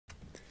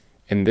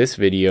In this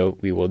video,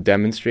 we will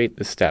demonstrate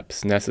the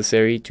steps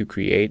necessary to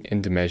create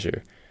and to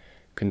measure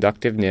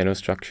conductive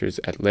nanostructures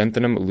at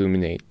lanthanum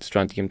aluminate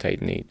strontium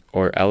titanate,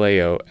 or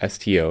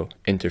LaO3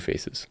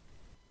 interfaces.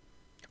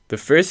 The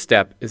first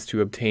step is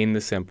to obtain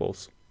the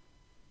samples.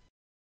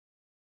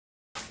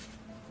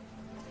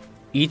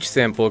 Each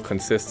sample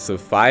consists of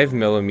 5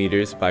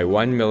 mm by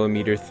 1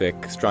 mm thick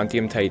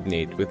strontium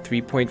titanate with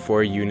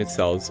 3.4 unit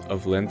cells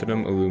of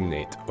lanthanum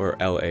aluminate, or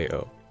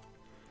LaO.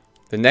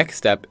 The next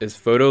step is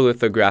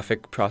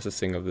photolithographic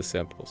processing of the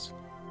samples.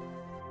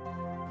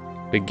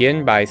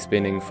 Begin by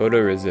spinning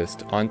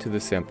photoresist onto the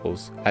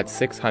samples at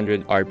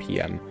 600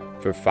 rpm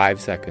for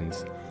 5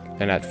 seconds,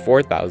 then at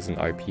 4000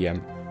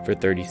 rpm for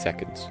 30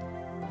 seconds.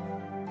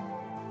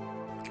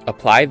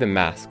 Apply the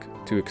mask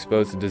to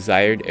expose the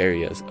desired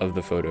areas of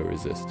the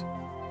photoresist.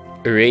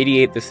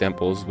 Irradiate the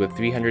samples with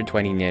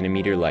 320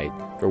 nanometer light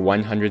for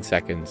 100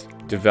 seconds.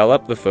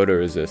 Develop the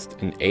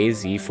photoresist in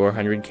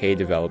AZ400K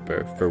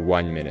developer for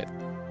 1 minute.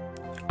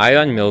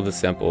 Ion mill the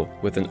sample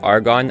with an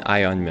argon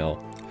ion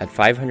mill at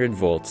 500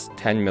 volts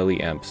 10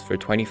 milliamps for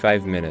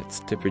 25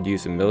 minutes to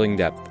produce a milling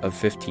depth of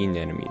 15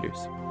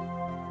 nanometers.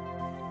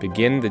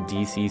 Begin the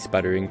DC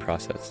sputtering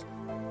process.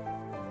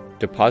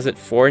 Deposit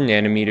 4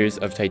 nanometers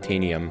of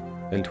titanium,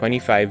 then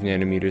 25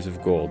 nanometers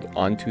of gold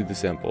onto the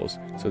samples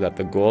so that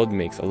the gold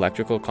makes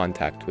electrical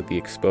contact with the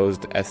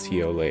exposed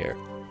STO layer.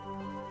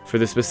 For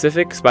the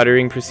specific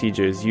sputtering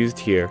procedures used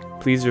here,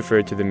 please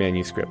refer to the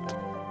manuscript.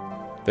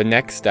 The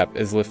next step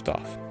is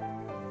liftoff.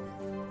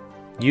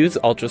 Use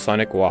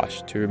ultrasonic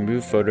wash to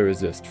remove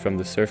photoresist from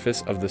the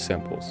surface of the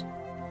samples.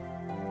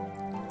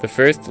 The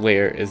first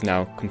layer is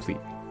now complete.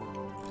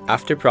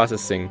 After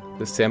processing,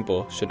 the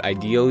sample should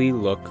ideally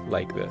look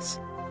like this.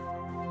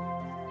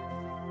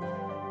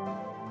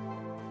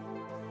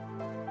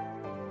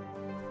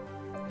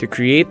 To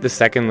create the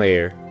second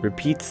layer,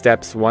 repeat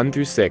steps 1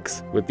 through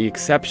 6 with the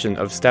exception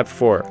of step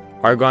 4,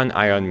 argon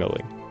ion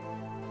milling.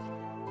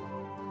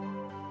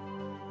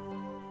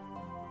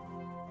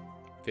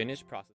 Finish processing.